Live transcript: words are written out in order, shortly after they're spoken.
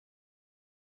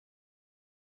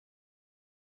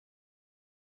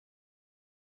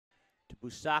to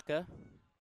Busaka.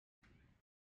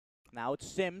 Now it's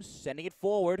Sims sending it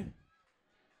forward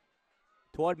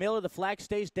toward Miller. The flag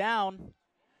stays down.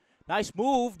 Nice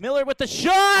move. Miller with the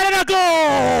shot and a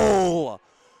goal!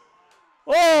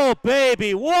 Oh,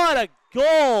 baby, what a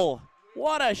goal!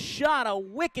 What a shot, a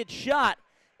wicked shot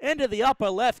into the upper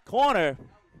left corner.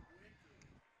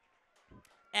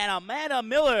 And Amanda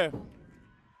Miller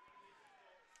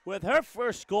with her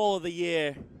first goal of the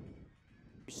year.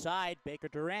 Side, Baker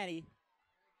Durante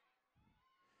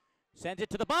sends it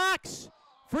to the box.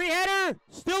 Free header,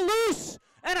 still loose,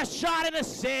 and a shot and a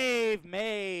save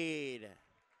made.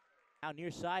 Now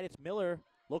near side, it's Miller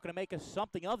looking to make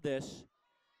something of this.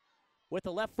 With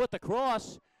the left foot, the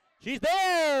cross. She's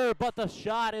there, but the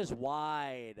shot is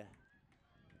wide.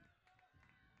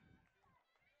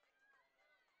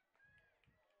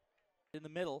 In the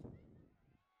middle.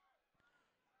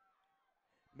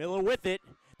 Miller with it.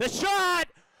 The shot!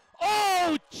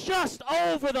 Oh, just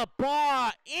over the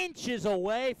bar, inches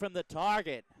away from the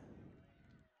target.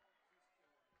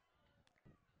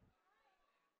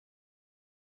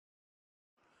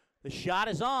 The shot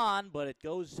is on, but it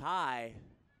goes high.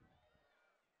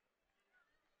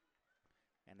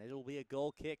 And it'll be a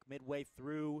goal kick midway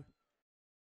through.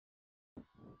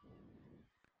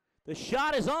 The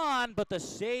shot is on, but the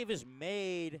save is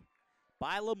made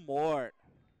by Lamort.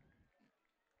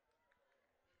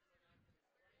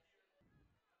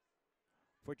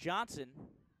 For Johnson,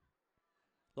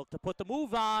 look to put the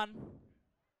move on.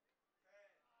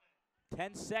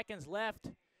 10 seconds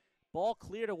left. Ball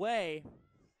cleared away.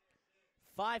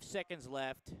 5 seconds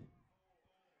left.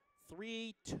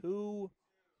 3, 2,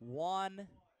 1,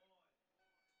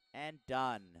 and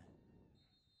done.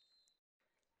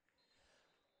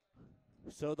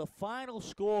 So the final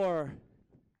score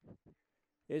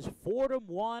is Fordham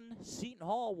 1, Seton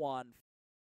Hall 1.